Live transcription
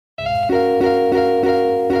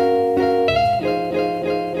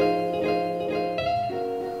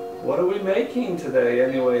What are we making today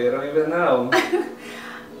anyway? I don't even know.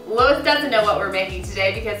 Luiz doesn't know what we're making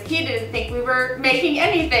today because he didn't think we were making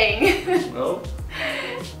anything. Nope.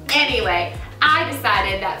 Anyway, I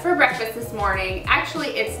decided that for breakfast this morning, actually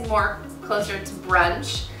it's more closer to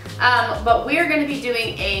brunch, but we're going to be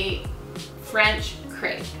doing a French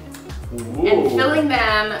crepe. Ooh. And filling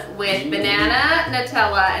them with banana,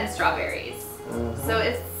 Nutella, and strawberries. So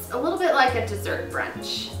it's a little bit like a dessert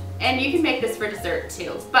brunch. And you can make this for dessert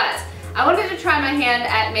too. But I wanted to try my hand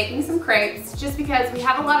at making some crepes just because we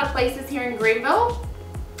have a lot of places here in Greenville,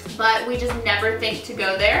 but we just never think to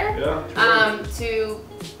go there to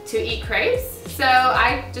eat crepes. So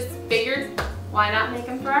I just figured, why not make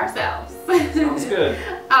them for ourselves? Sounds good.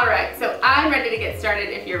 All right, so I'm ready to get started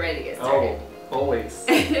if you're ready to get started. Oh, always.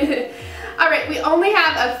 All right, we only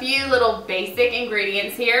have a few little basic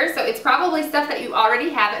ingredients here, so it's probably stuff that you already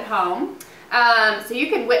have at home. So you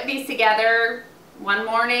can whip these together one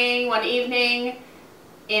morning, one evening,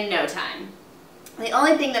 in no time. The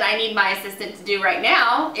only thing that I need my assistant to do right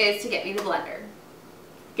now is to get me the blender.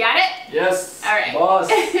 Got it? Yes. All right. Boss.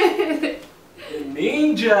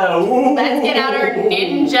 Ninja. Ooh. Let's get out our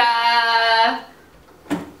Ninja.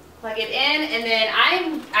 Plug it in, and then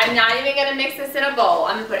I'm not even gonna mix this in a bowl.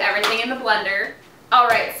 I'm gonna put everything in the blender. All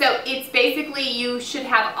right, so it's basically, you should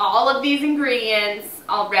have all of these ingredients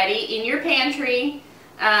already in your pantry.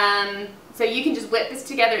 So you can just whip this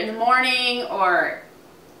together in the morning or,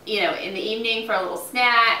 you know, in the evening for a little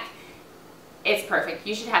snack. It's perfect.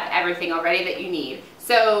 You should have everything already that you need.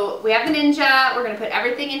 So we have the Ninja. We're gonna put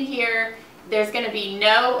everything in here. There's gonna be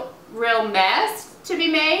no real mess to be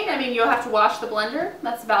made. I mean, you'll have to wash the blender.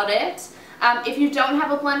 That's about it. If you don't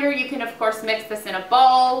have a blender, you can of course mix this in a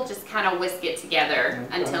bowl. Just kind of whisk it together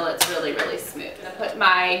until it's really, really smooth. I'm gonna put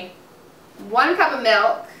my 1 cup of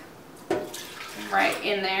milk right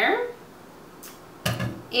in there,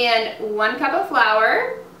 and 1 cup of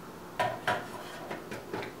flour.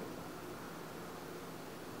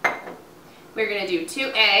 We're gonna do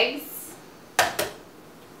 2 eggs.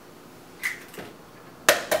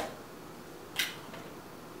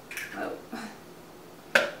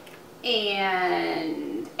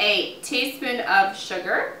 And a teaspoon of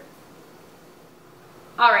sugar.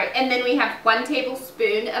 All right, and then we have 1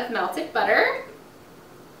 tablespoon of melted butter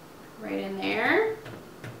right in there.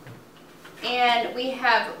 And we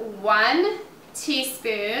have 1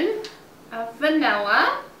 teaspoon of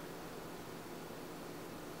vanilla.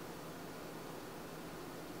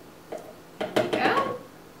 There we go.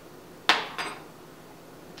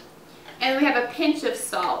 And we have a pinch of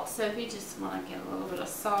salt. So if you just want to get a little bit of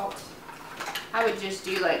salt, I would just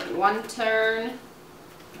do like 1 turn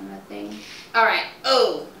on that thing. All right.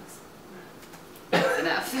 Oh, that's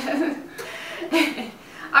enough.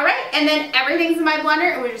 All right, and then everything's in my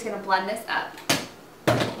blender, and we're just gonna blend this up.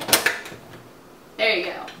 There you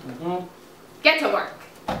go. Get to work.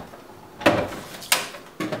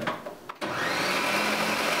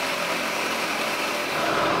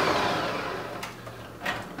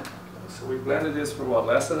 So we blended this for what,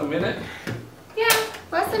 less than a minute? Yeah,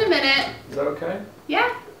 less than a minute. Is that okay?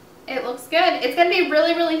 Yeah, it looks good. It's gonna be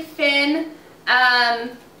really, really thin,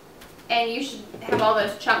 and you should have all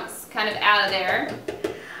those chunks kind of out of there.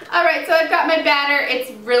 All right, so I've got my batter.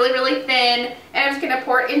 It's really, really thin, and I'm just gonna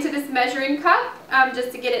pour it into this measuring cup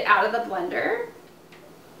just to get it out of the blender.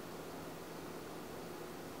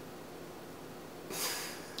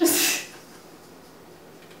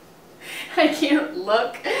 I can't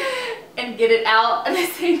look and get it out at the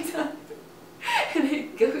same time, and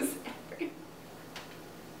it goes everywhere.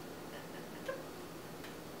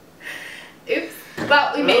 Oops.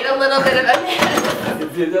 Well, we made a little bit of a mess. You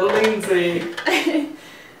did a Lindsay.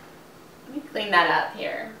 Let me clean that up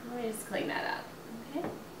here. Let me just clean that up. Okay.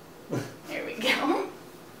 There we go.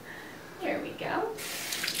 There we go.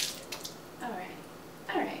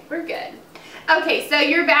 All right, we're good. Okay, so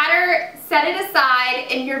your batter, set it aside,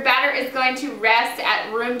 and your batter is going to rest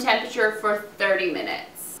at room temperature for 30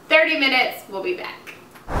 minutes. 30 minutes, we'll be back.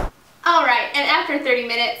 All right, and after 30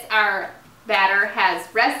 minutes, our batter has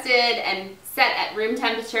rested and set at room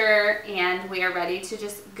temperature, and we are ready to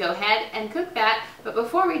just go ahead and cook that. But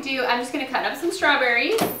before we do, I'm just gonna cut up some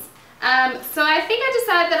strawberries. So I think I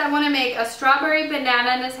decided that I wanna make a strawberry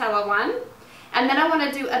banana Nutella one, and then I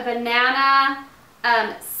wanna do a banana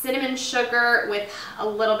cinnamon sugar with a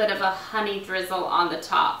little bit of a honey drizzle on the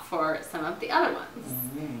top for some of the other ones.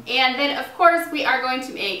 And then of course we are going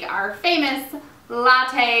to make our famous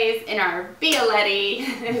lattes in our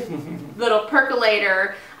Bialetti little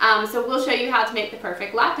percolator. So we'll show you how to make the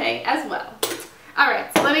perfect latte as well.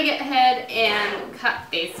 Alright, so let me get ahead and cut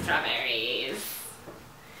these strawberries.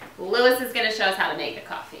 Luiz is going to show us how to make the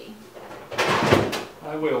coffee.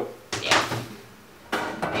 I will. Yeah.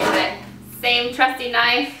 Use that same trusty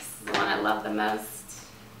knife. This is the one I love the most.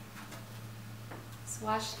 Let's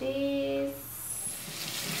wash these.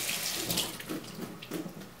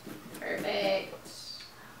 Perfect.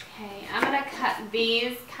 Okay, I'm going to cut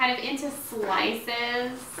these kind of into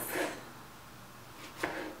slices.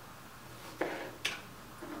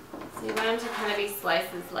 So you want them to kind of be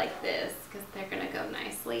slices like this because they're going to go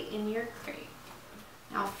nicely in your crepe.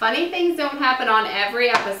 Now, funny things don't happen on every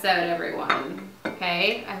episode, everyone.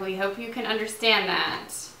 Okay? We hope you can understand that.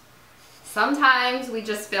 Sometimes we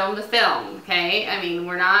just film to film, okay? I mean,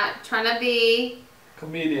 we're not trying to be...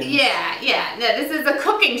 comedians. Yeah. No, this is a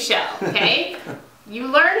cooking show, okay? You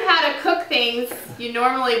learn how to cook things you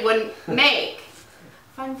normally wouldn't make.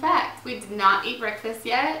 Fun fact, we did not eat breakfast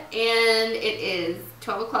yet, and it is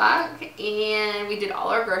 12 o'clock, and we did all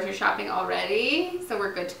our grocery shopping already, so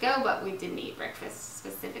we're good to go, but we didn't eat breakfast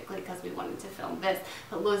specifically because we wanted to film this.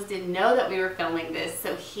 But Luiz didn't know that we were filming this,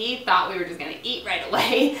 so he thought we were just going to eat right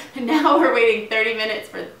away, and now we're waiting 30 minutes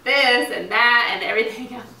for this and that and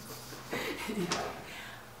everything else.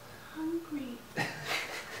 Hungry.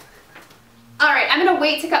 Alright, I'm going to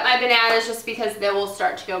wait to cut my bananas just because they will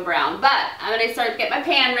start to go brown. But I'm going to start to get my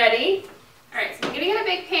pan ready. Alright, so I'm going to get a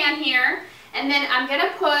big pan here. And then I'm going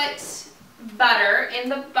to put butter in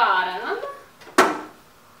the bottom.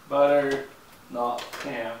 Butter, not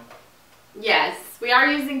ham. Yes, we are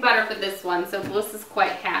using butter for this one, so Luiz is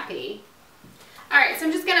quite happy. Alright, so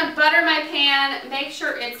I'm just going to butter my pan. Make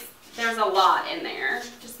sure there's a lot in there.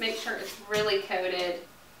 Just make sure it's really coated.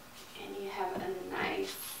 And you have a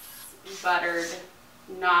nice buttered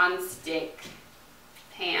non-stick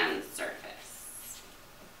pan surface.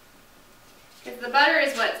 Because the butter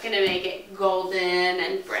is what's going to make it golden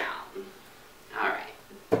and brown. Alright.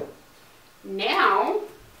 Now,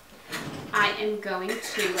 I am going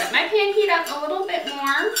to let my pan heat up a little bit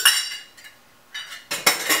more.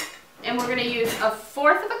 And we're going to use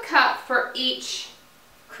 1/4 of a cup for each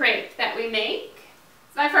crepe that we make.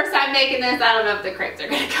 It's my first time making this. I don't know if the crepes are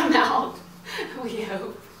going to come out. We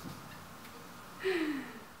hope.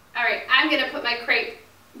 Alright, I'm going to put my crepe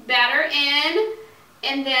batter in,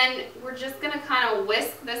 and then we're just going to kind of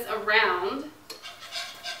whisk this around.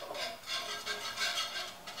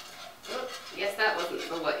 Oops, yes, that wasn't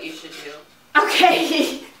what you should do.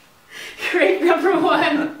 Okay, crepe number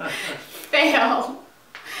 1, fail.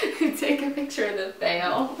 Take a picture of the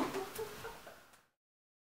fail.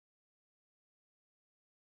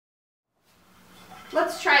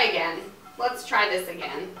 Let's try again. Let's try this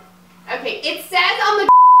again. Okay, it says on the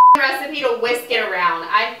recipe to whisk it around.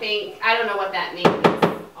 I don't know what that means.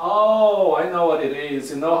 Oh, I know what it is.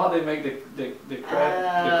 You know how they make the crepe? The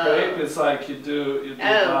crepe is like you do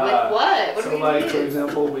that. With what? What so do we like, use? for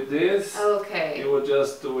example, with this, okay. you would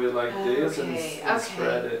just do it like this and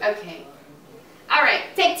spread it. Okay.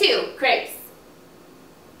 Alright, take 2, crepes.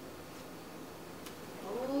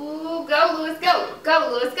 Ooh, go, Luiz, go.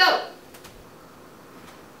 Go, Luiz, go.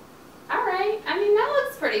 Alright, I mean, that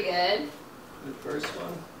looks pretty good. The first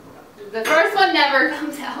one? The first one never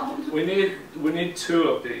comes out. We need 2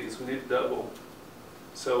 of these. We need double.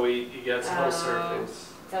 So it gets whole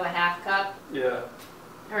surface. So a 1/2 cup? Yeah.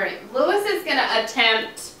 Alright, Luiz is going to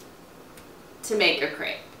attempt to make a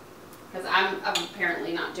crepe. Because I'm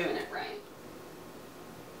apparently not doing it right.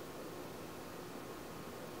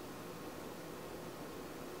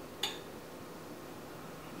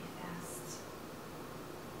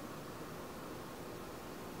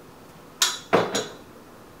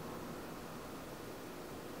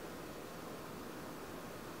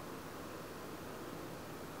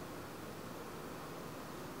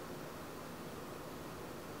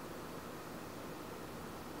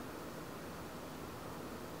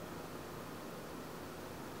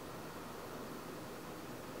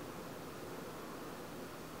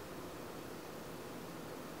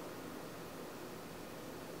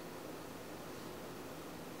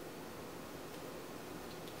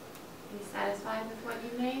 Are you satisfied with what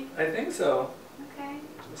you made? I think so. Okay.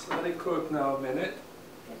 Just let it cook now a minute.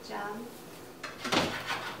 Good job.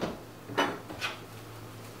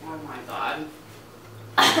 Oh my god.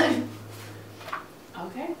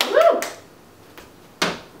 Okay. Woo!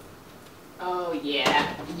 Oh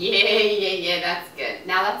yeah. Yeah, that's good.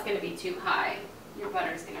 Now that's gonna be too high. Your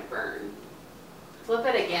butter's gonna burn. Flip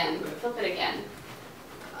it again. Flip it again.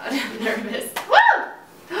 I'm nervous. Woo!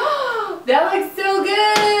 That looks so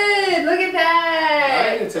good! Look at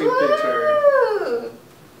that! I can take a picture.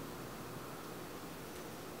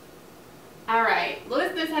 All right,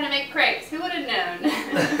 Luiz knows how to make crepes. Who would have known?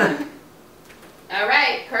 All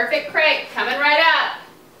right, perfect crepe coming right up.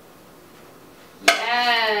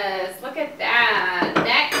 Yes, look at that.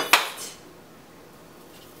 Next.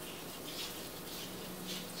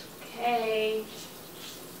 Okay.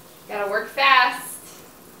 Gotta work fast.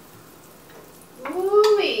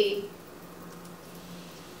 Ooh-wee.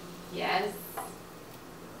 Yes.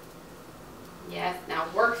 Yes, now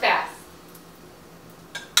work fast.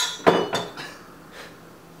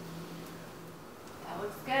 That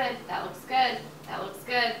looks good. That looks good. That looks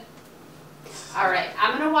good. All right,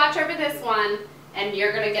 I'm gonna watch over this one and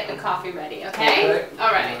you're gonna get the coffee ready, okay?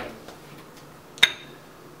 All right.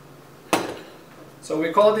 So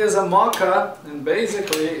we call this a mocha, and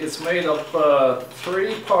basically it's made of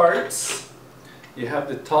 3 parts. You have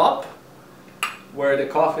the top, where the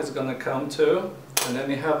coffee is gonna come to, and then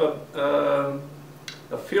you have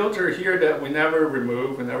a filter here that we never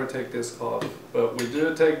remove, we never take this off, but we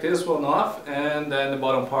do take this one off, and then the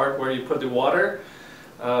bottom part where you put the water.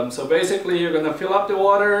 So basically you're gonna fill up the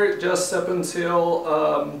water just up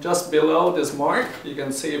until just below this mark. You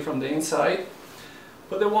can see it from the inside.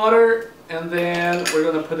 Put the water, and then we're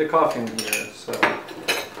gonna put the coffee in here.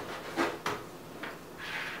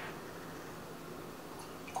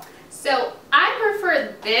 So I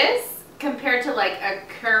prefer this compared to like a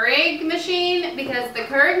Keurig machine, because the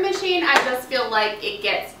Keurig machine, I just feel like it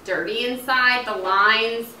gets dirty inside, the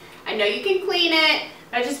lines. I know you can clean it,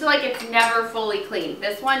 but I just feel like it's never fully clean.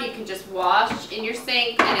 This one you can just wash in your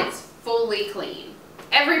sink and it's fully clean.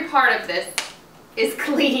 Every part of this is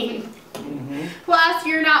clean. Mm-hmm. Plus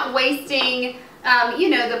you're not wasting you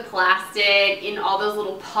know, the plastic in all those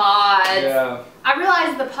little pods. Yeah. I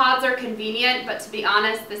realize the pods are convenient, but to be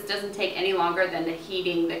honest, this doesn't take any longer than the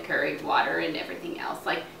heating the Keurig water and everything else.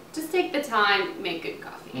 Like, just take the time, make good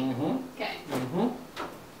coffee. Mm-hmm. Okay. Mm-hmm.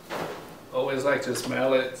 Always like to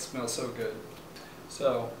smell it. It smells so good.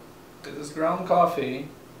 So, this is ground coffee.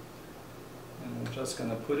 And I'm just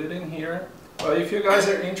gonna put it in here. Well, if you guys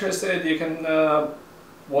are interested, you can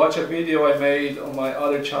watch a video I made on my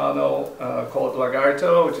other channel called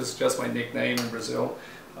Lagarto, which is just my nickname in Brazil.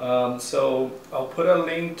 So I'll put a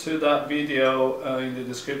link to that video in the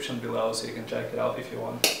description below, so you can check it out if you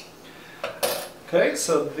want. Okay,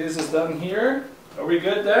 so this is done here. Are we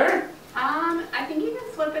good there? I think you can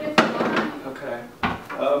flip it if you want.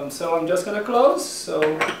 Okay. So I'm just gonna close.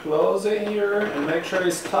 So close it here and make sure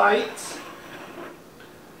it's tight.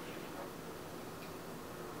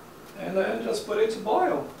 And then just put it to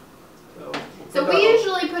boil. So we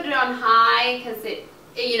usually put it on high because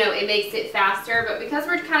you know, it makes it faster, but because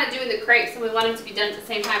we're kind of doing the crepes and we want them to be done at the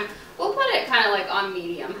same time, we'll put it kind of like on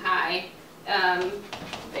medium high.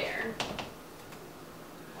 There.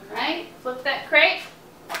 All right, flip that crepe.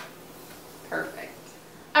 Perfect.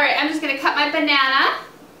 All right, I'm just gonna cut my banana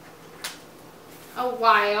a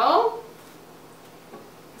while.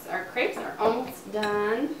 So our crepes are almost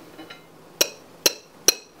done.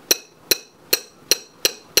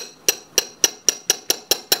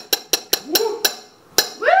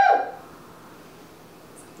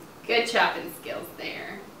 Good chopping skills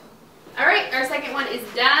there. All right, our second one is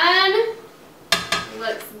done.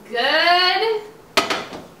 Looks good.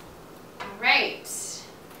 All right.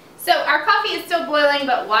 So our coffee is still boiling,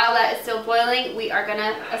 but while that is still boiling, we are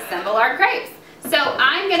gonna assemble our crepes. So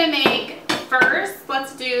I'm gonna make, first,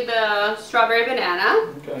 let's do the strawberry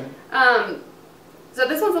banana. Okay. So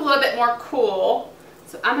this one's a little bit more cool.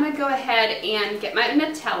 So I'm gonna go ahead and get my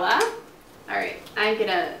Nutella. All right, I'm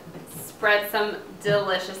gonna spread some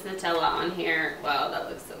delicious Nutella on here. Wow, that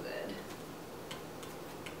looks so good.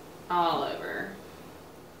 All over.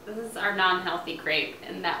 This is our non-healthy crepe,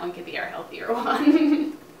 and that one could be our healthier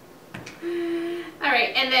one. All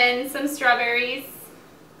right, and then some strawberries.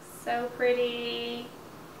 So pretty.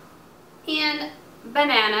 And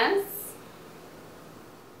bananas.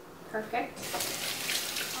 Perfect.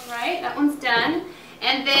 All right, that one's done.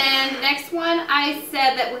 And then the next one, I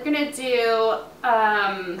said that we're gonna do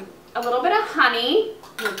a little bit of honey.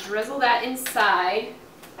 I'm gonna drizzle that inside.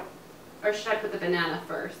 Or should I put the banana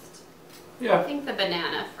first? Yeah. I think the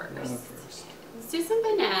banana first. Let's do some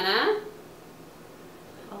banana.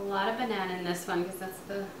 A lot of banana in this one because that's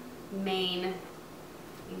the main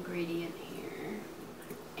ingredient here.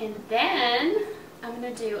 And then I'm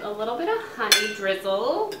gonna do a little bit of honey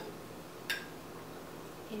drizzle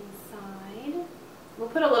inside. We'll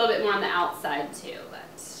put a little bit more on the outside too, but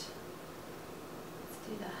let's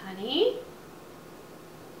do the honey.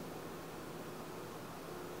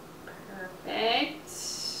 Perfect.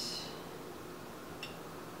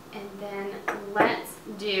 And then let's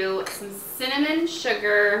do some cinnamon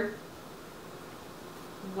sugar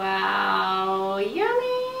Wow,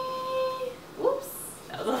 yummy. Whoops,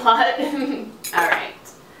 that was a lot. All right.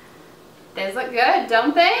 Those look good,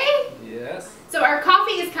 don't they? Yes. So our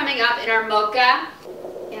coffee is coming up in our mocha,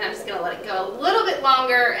 and I'm just gonna let it go a little bit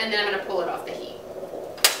longer, and then I'm gonna pull it off the heat.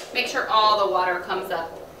 Make sure all the water comes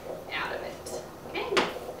up out of it. Okay,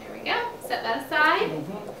 there we go. Set that aside.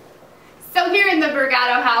 So here in the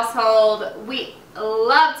Brigado household, we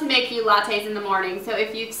love to make you lattes in the morning. So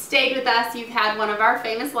if you've stayed with us, you've had one of our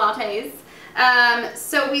famous lattes.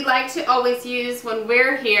 So we like to always use, when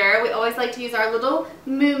we're here, we always like to use our little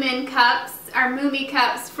Moomin cups, our Moomy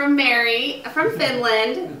cups from Mary, from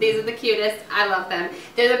Finland. These are the cutest. I love them.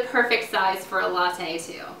 They're the perfect size for a latte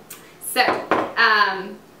too. So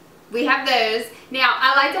we have those. Now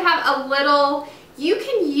I like to have a little, you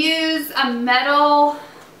can use a metal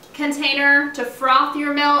container to froth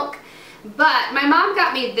your milk, but my mom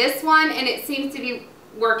got me this one and it seems to be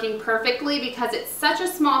working perfectly because it's such a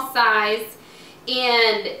small size,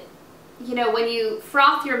 and you know, when you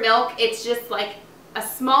froth your milk, it's just like a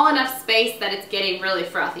small enough space that it's getting really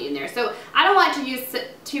frothy in there. So I don't like to use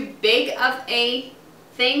too big of a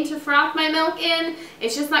thing to froth my milk in.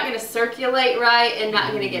 It's just not going to circulate right and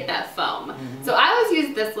not going to get that foam. So I always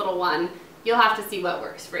use this little one. You'll have to see what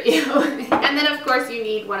works for you. And then of course you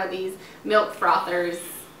need one of these milk frothers,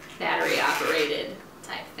 battery operated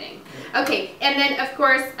type thing. Okay, and then of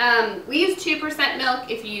course we use 2% milk.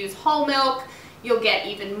 If you use whole milk, you'll get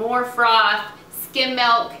even more froth. Skim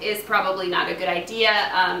milk is probably not a good idea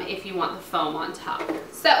if you want the foam on top.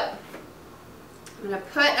 So I'm going to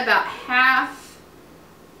put about half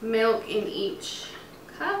milk in each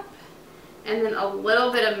cup, and then a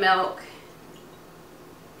little bit of milk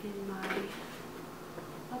in my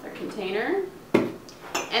other container.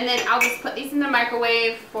 And then I'll just put these in the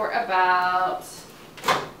microwave for about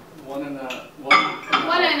one and a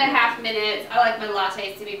half minutes. I like my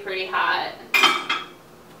lattes to be pretty hot.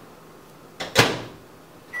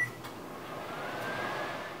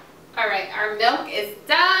 Alright, our milk is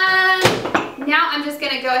done. Now I'm just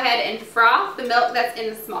going to go ahead and froth the milk that's in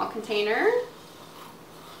the small container.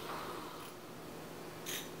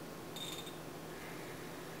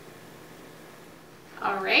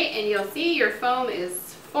 Alright, and you'll see your foam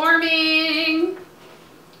is forming.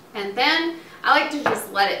 And then I like to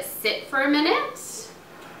just let it sit for a minute.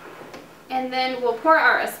 And then we'll pour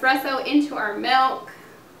our espresso into our milk.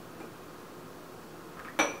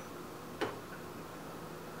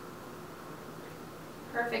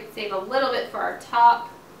 Perfect. Save a little bit for our top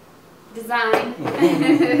design.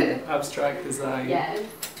 Abstract design. Yes.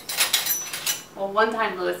 Well, one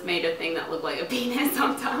time Luiz made a thing that looked like a penis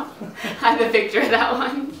on top. I have a picture of that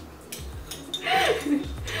one.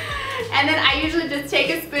 And then I usually just take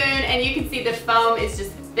a spoon, and you can see the foam is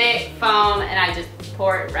just thick foam, and I just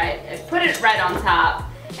pour it put it right on top,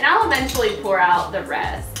 and I'll eventually pour out the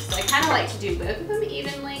rest. So I kind of like to do both of them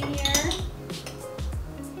evenly here.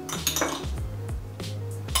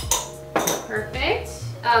 Perfect.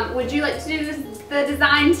 Would you like to do the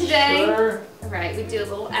design today? Sure. All right, we do a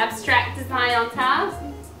little abstract design on top.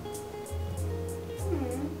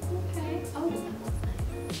 Okay. Oh, that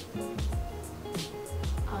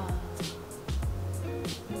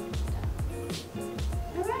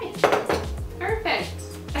looks nice. All right. Perfect.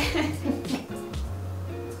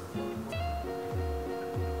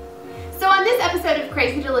 So on this episode of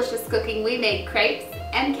Crazy Delicious Cooking, we made crepes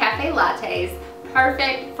and cafe lattes,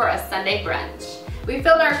 perfect for a Sunday brunch. We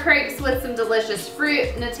filled our crepes with some delicious fruit,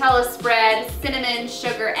 Nutella spread, cinnamon,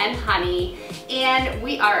 sugar, and honey, and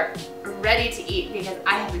we are ready to eat because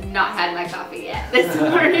I have not had my coffee yet this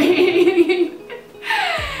morning.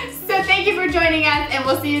 So thank you for joining us, and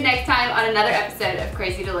we'll see you next time on another episode of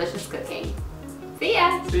Crazy Delicious Cooking. See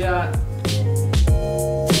ya! See ya!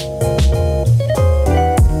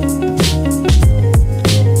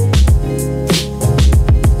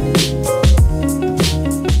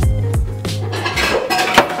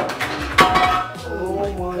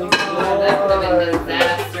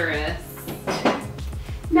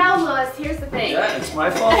 It's my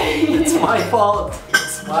fault. It's my fault.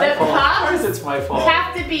 It's my fault. Of course it's my fault.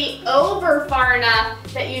 Have to be over far enough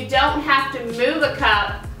that you don't have to move a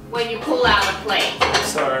cup when you pull out a plate. I'm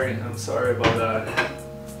sorry about that.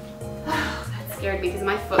 That scared me because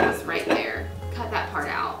my foot was right there. Cut that part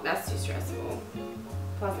out. That's too stressful.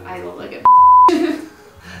 Plus I look like a